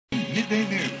Midday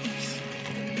News.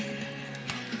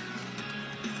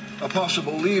 A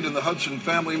possible lead in the Hudson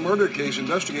family murder case,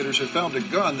 investigators have found a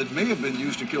gun that may have been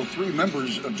used to kill 3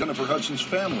 members of Jennifer Hudson's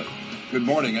family. Good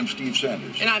morning, I'm Steve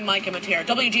Sanders. And I'm Micah Matera.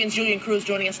 WGN's Julian Cruz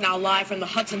joining us now live from the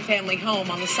Hudson family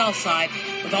home on the south side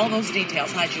with all those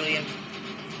details. Hi, Julian.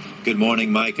 Good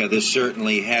morning, Micah. This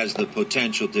certainly has the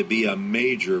potential to be a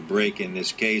major break in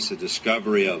this case. The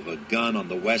discovery of a gun on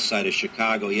the west side of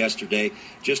Chicago yesterday,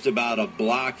 just about a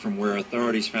block from where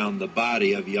authorities found the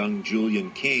body of young Julian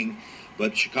King.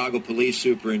 But Chicago Police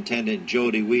Superintendent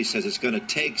Jody Weiss says it's going to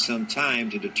take some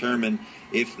time to determine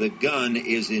if the gun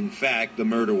is in fact the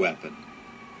murder weapon.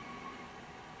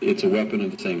 It's a weapon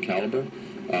of the same caliber.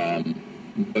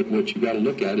 But what you've got to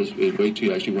look at is wait till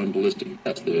you actually run ballistic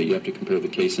tests. You have to compare the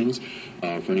casings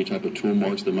for any type of tool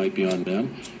marks that might be on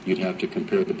them. You'd have to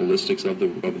compare the ballistics of the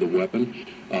weapon,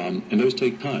 and those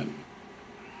take time.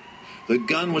 The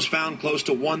gun was found close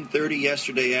to 1:30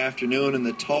 yesterday afternoon in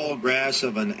the tall grass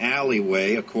of an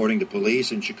alleyway, according to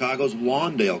police, in Chicago's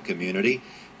Lawndale community,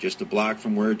 just a block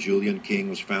from where Julian King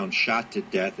was found shot to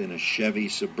death in a Chevy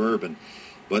Suburban.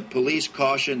 But police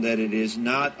caution that it is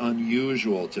not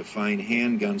unusual to find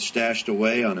handguns stashed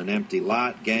away on an empty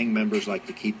lot. Gang members like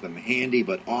to keep them handy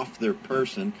but off their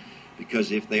person, because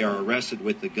if they are arrested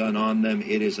with the gun on them,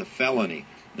 it is a felony.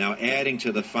 Now, adding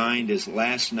to the find is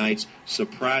last night's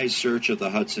surprise search of the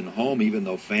Hudson home. Even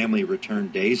though family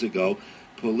returned days ago,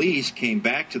 police came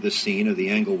back to the scene of the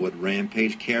Englewood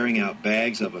rampage carrying out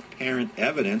bags of apparent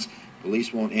evidence.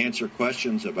 Police won't answer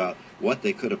questions about what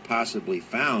they could have possibly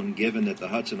found, given that the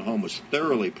Hudson home was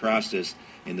thoroughly processed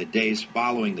in the days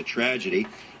following the tragedy.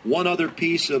 One other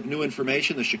piece of new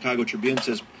information, the Chicago Tribune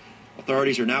says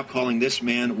authorities are now calling this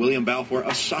man, William Balfour,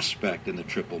 a suspect in the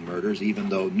triple murders, even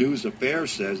though News Affairs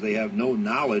says they have no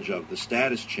knowledge of the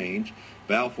status change.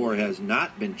 Balfour has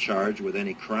not been charged with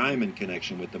any crime in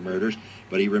connection with the murders,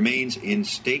 but he remains in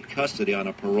state custody on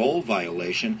a parole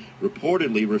violation,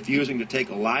 reportedly refusing to take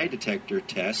a lie detector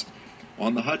test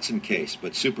on the Hudson case.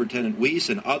 But Superintendent Weiss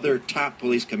and other top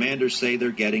police commanders say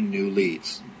they're getting new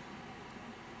leads.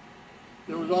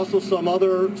 There was also some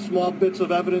other small bits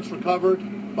of evidence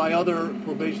recovered by other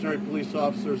probationary police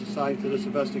officers assigned to this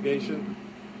investigation.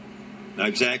 Now,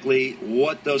 exactly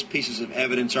what those pieces of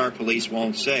evidence are, police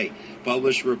won't say.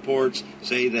 Published reports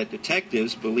say that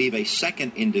detectives believe a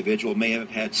second individual may have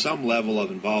had some level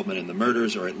of involvement in the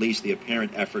murders, or at least the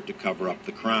apparent effort to cover up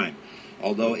the crime.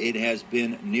 Although it has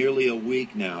been nearly a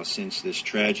week now since this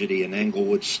tragedy in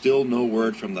Englewood, still no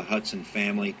word from the Hudson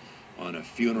family on a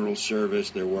funeral service.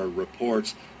 There were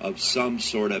reports of some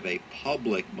sort of a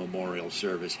public memorial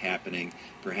service happening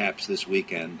perhaps this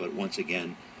weekend, but once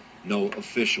again, no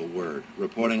official word.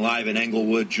 Reporting live in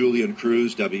Englewood, Julian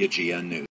Cruz, WGN News.